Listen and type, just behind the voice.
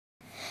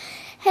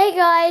Hey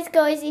guys,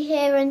 Goisy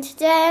here, and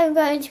today I'm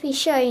going to be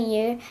showing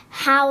you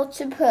how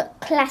to put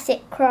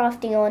classic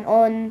crafting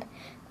on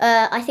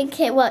I think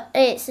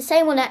it's the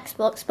same on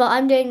Xbox, but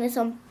I'm doing this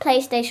on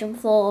PlayStation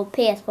 4 or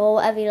PS4,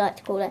 whatever you like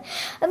to call it.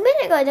 A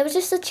minute ago there was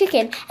just a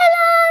chicken.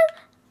 Hello!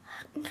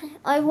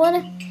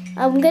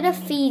 I'm gonna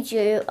feed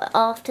you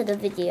after the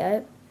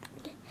video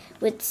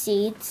with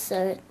seeds,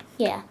 so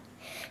yeah.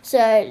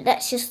 So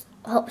let's just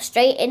hop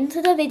straight into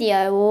the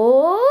video.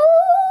 Whoop!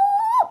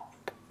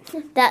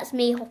 That's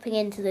me hopping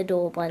into the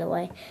door, by the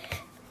way.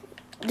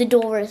 The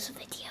door is a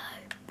video.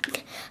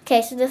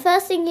 Okay, so the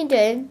first thing you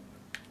do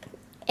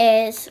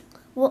is,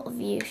 what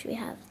view should we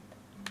have?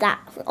 That,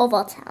 of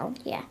our town,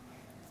 yeah.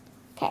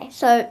 Okay,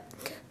 so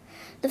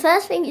the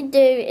first thing you do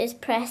is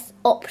press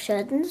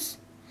options,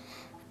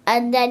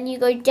 and then you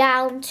go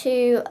down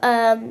to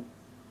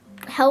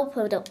help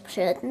with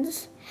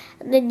options,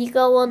 and then you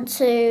go on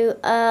to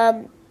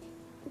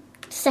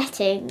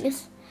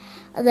settings.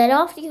 And then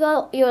after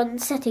you're on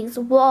settings,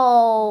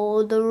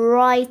 whoa, the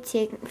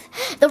writing's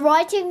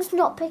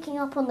not picking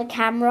up on the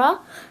camera,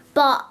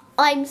 but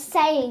I'm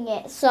saying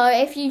it. So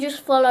if you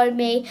just follow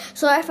me,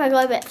 sorry if I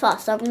go a bit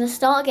fast, I'm going to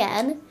start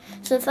again.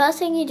 So the first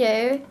thing you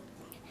do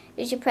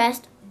is you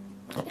press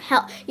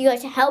help. You go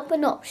to help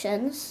and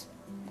options.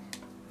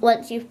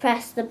 Once you've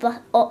pressed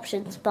the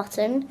options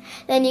button,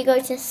 then you go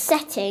to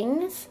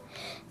settings.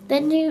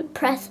 Then you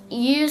press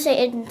user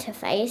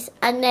interface,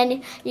 and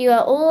then you go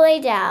all the way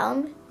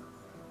down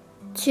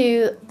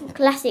to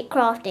classic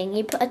crafting.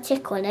 You put a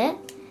tick on it,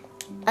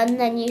 and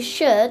then you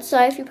should,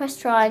 so if you press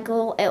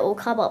triangle it will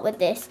come up with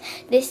this.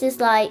 This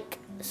is like,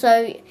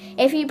 so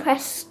if you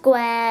press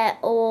square,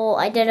 or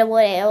I don't know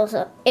what it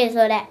also is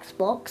on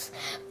Xbox,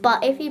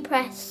 but if you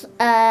press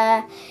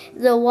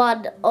the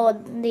one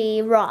on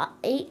the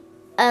right,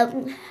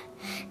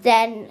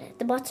 then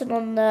the button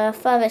on the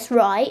furthest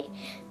right,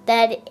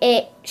 then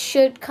it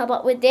should come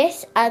up with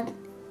this,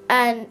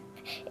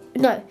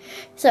 no,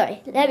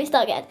 sorry, let me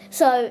start again.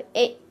 So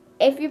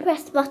if you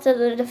press the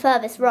button on the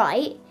furthest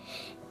right,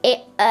 it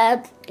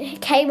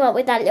came up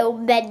with that little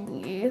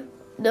menu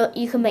that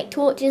you can make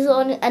torches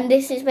on, and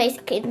this is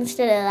basically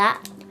instead of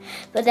that.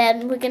 But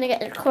then we're going to get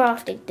the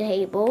crafting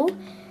table.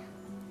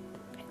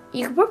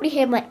 You can probably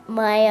hear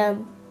my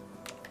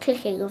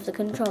clicking of the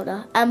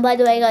controller. And by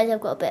the way guys,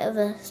 I've got a bit of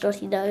a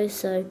snotty nose,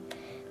 so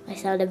I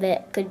sound a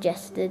bit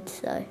congested,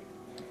 so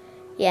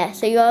yeah.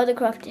 So you're on the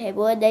crafting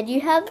table, and then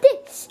you have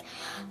this.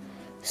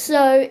 So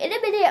in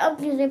a minute I'm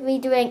going to be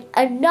doing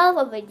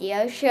another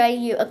video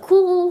showing you a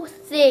cool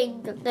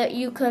thing that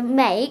you can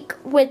make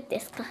with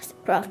this classic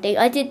crafting.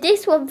 I did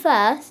this one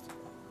first,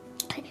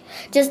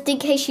 just in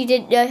case you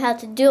didn't know how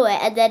to do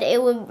it, and then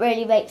it wouldn't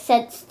really make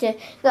sense to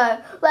go,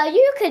 well,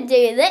 you can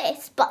do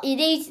this, but you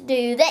need to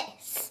do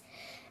this.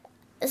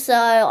 So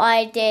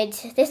I did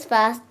this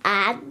first,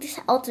 and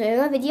I'll do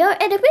a video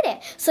in a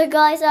minute. So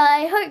guys,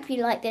 I hope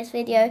you liked this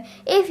video.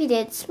 If you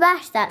did,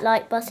 smash that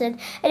like button,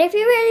 and if you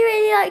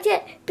really liked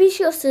it, be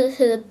sure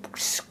to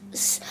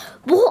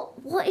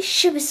what is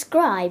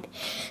subscribe?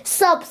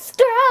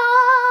 Subscribe!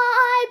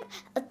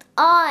 And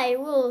I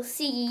will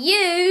see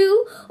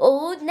you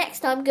all next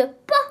time.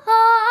 Goodbye.